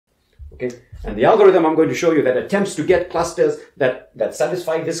Okay, and the algorithm I'm going to show you that attempts to get clusters that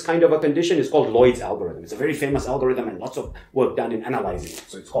satisfy this kind of a condition is called Lloyd's algorithm. It's a very famous algorithm and lots of work done in analyzing it.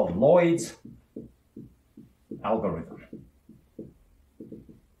 So it's called Lloyd's algorithm.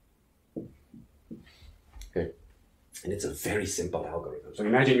 Okay, and it's a very simple algorithm. So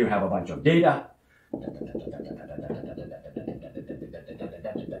imagine you have a bunch of data.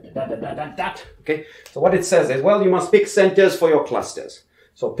 Okay, so what it says is, well, you must pick centers for your clusters.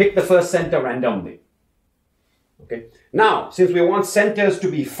 So pick the first center randomly. Okay. Now, since we want centers to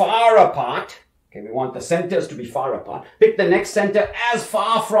be far apart, okay, we want the centers to be far apart, pick the next center as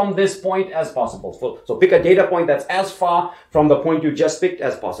far from this point as possible. So pick a data point that's as far from the point you just picked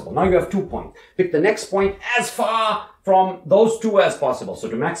as possible. Now you have 2 points. Pick the next point as far from those two as possible. So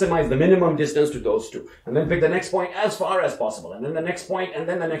to maximize the minimum distance to those two. And then pick the next point as far as possible. And then the next point, and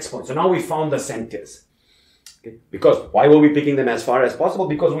then the next point. So now we found the centers. Okay. Because why were we picking them as far as possible?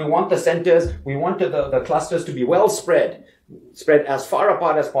 Because we want the centers, we wanted the clusters to be well spread as far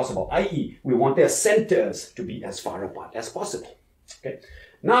apart as possible, i.e. we want their centers to be as far apart as possible. Okay.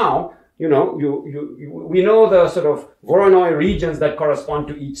 Now, we know the sort of Voronoi regions that correspond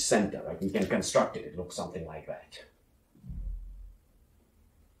to each center, right? We can construct it. It looks something like that.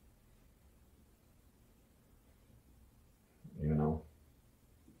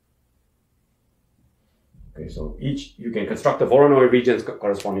 Okay, so you can construct the Voronoi regions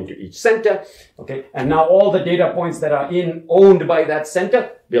corresponding to each center. Okay, and now all the data points that are owned by that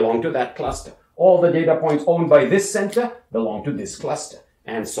center belong to that cluster. All the data points owned by this center belong to this cluster,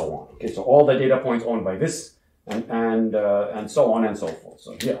 and so on. Okay, so all the data points owned by this, and so on and so forth.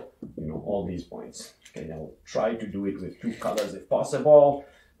 So here, all these points. Okay, I'll try to do it with 2 colors if possible,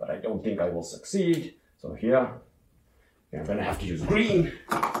 but I don't think I will succeed. So here, I'm going to have to use green.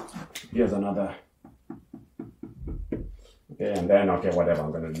 Here's another. Okay, and then, okay, whatever,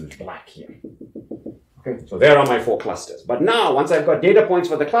 I'm going to use black here. Okay, so there are my 4 clusters. But now, once I've got data points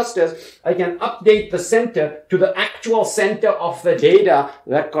for the clusters, I can update the center to the actual center of the data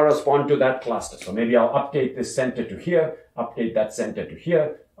that correspond to that cluster. So maybe I'll update this center to here, update that center to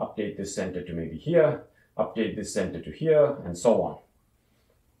here, update this center to maybe here, update this center to here, and so on.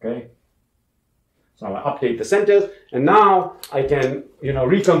 Okay? So I update the centers, and now I can,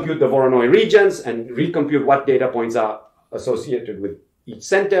 recompute the Voronoi regions and recompute what data points are associated with each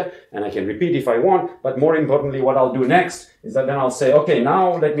center, and I can repeat if I want. But more importantly, what I'll do next is that then I'll say, okay,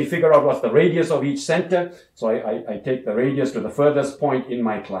 now let me figure out what's the radius of each center. So I take the radius to the furthest point in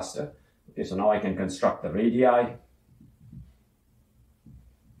my cluster. Okay, so now I can construct the radii,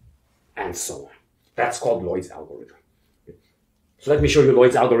 and so on. That's called Lloyd's algorithm. Okay. So let me show you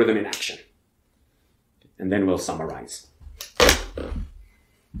Lloyd's algorithm in action, and then we'll summarize.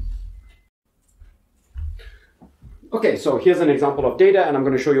 Okay, so here's an example of data, and I'm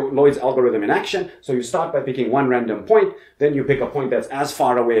going to show you Lloyd's algorithm in action. So you start by picking one random point, then you pick a point that's as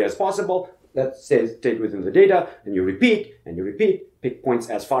far away as possible, that stayed within the data, and you repeat, pick points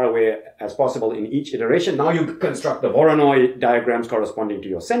as far away as possible in each iteration. Now you construct the Voronoi diagrams corresponding to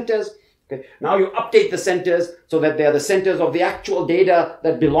your centers. Okay. Now you update the centers so that they are the centers of the actual data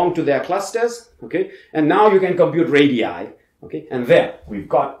that belong to their clusters. Okay, and now you can compute radii. Okay, and there we've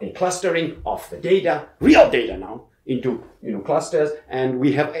got a clustering of the data, real data now, into clusters, and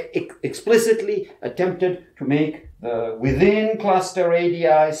we have explicitly attempted to make the within cluster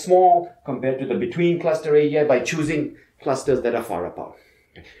radii small compared to the between cluster radii by choosing clusters that are far apart.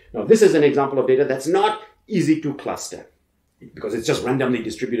 Okay. Now this is an example of data that's not easy to cluster because it's just randomly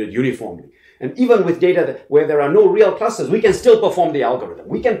distributed uniformly. And even with data where there are no real clusters, we can still perform the algorithm.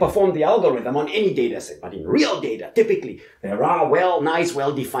 We can perform the algorithm on any data set, but in real data, typically, there are nice,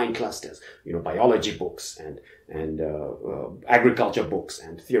 well-defined clusters. Biology books and agriculture books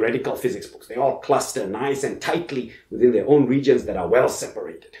and theoretical physics books. They all cluster nice and tightly within their own regions that are well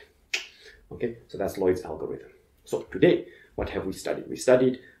separated. Okay, so that's Lloyd's algorithm. So today, what have we studied? We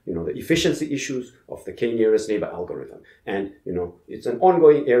studied the efficiency issues of the k-nearest neighbor algorithm. And, it's an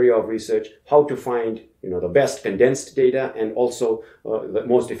ongoing area of research, how to find, the best condensed data and also the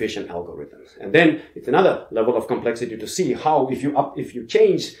most efficient algorithms. And then it's another level of complexity to see how, if you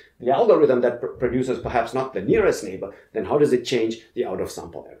change the algorithm that produces perhaps not the nearest neighbor, then how does it change the out of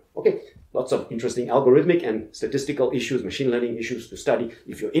sample error? Okay, lots of interesting algorithmic and statistical issues, machine learning issues to study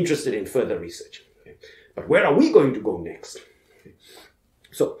if you're interested in further research. Okay. But where are we going to go next? Okay.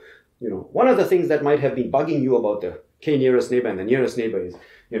 So, one of the things that might have been bugging you about the k-nearest neighbor and the nearest neighbor is,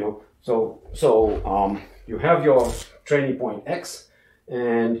 you have your training point X,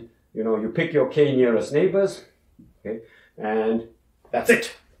 and, you pick your k-nearest neighbors, okay, and that's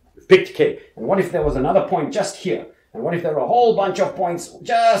it. You've picked K. And what if there was another point just here, And what if there are a whole bunch of points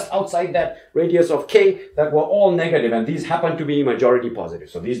just outside that radius of k that were all negative, and these happen to be majority positive?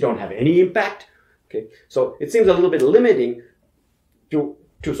 So these don't have any impact. Okay, so it seems a little bit limiting to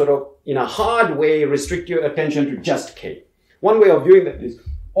sort of, in a hard way, restrict your attention to just k. One way of viewing that is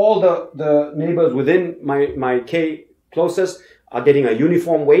all the neighbors within my k closest are getting a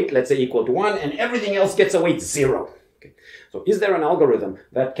uniform weight, let's say equal to 1, and everything else gets a weight 0. Okay. So is there an algorithm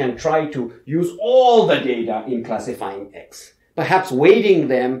that can try to use all the data in classifying X? Perhaps weighting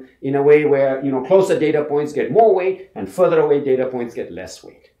them in a way where, closer data points get more weight and further away data points get less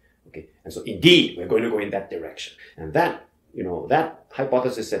weight. Okay. And so indeed, we're going to go in that direction. And that, that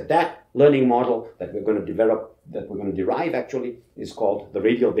hypothesis said that learning model that we're going to develop, that we're going to derive actually, is called the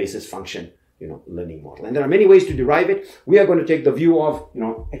radial basis function learning model. And there are many ways to derive it. We are going to take the view of,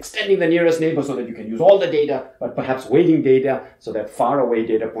 extending the nearest neighbor so that you can use all the data, but perhaps weighting data so that far away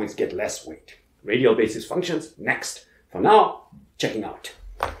data points get less weight. Radial basis functions, next. For now, checking out.